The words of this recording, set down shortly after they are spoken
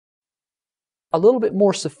A little bit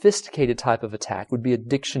more sophisticated type of attack would be a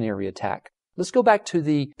dictionary attack. Let's go back to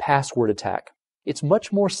the password attack. It's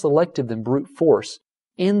much more selective than brute force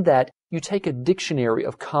in that you take a dictionary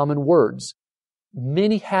of common words.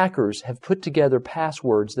 Many hackers have put together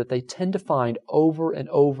passwords that they tend to find over and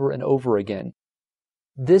over and over again.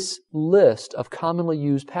 This list of commonly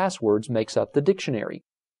used passwords makes up the dictionary.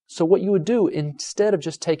 So what you would do, instead of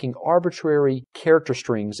just taking arbitrary character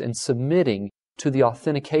strings and submitting to the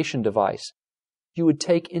authentication device, you would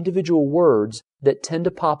take individual words that tend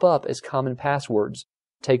to pop up as common passwords.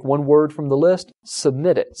 Take one word from the list,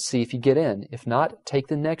 submit it, see if you get in. If not, take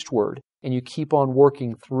the next word, and you keep on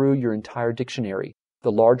working through your entire dictionary.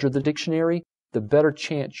 The larger the dictionary, the better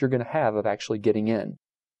chance you're going to have of actually getting in.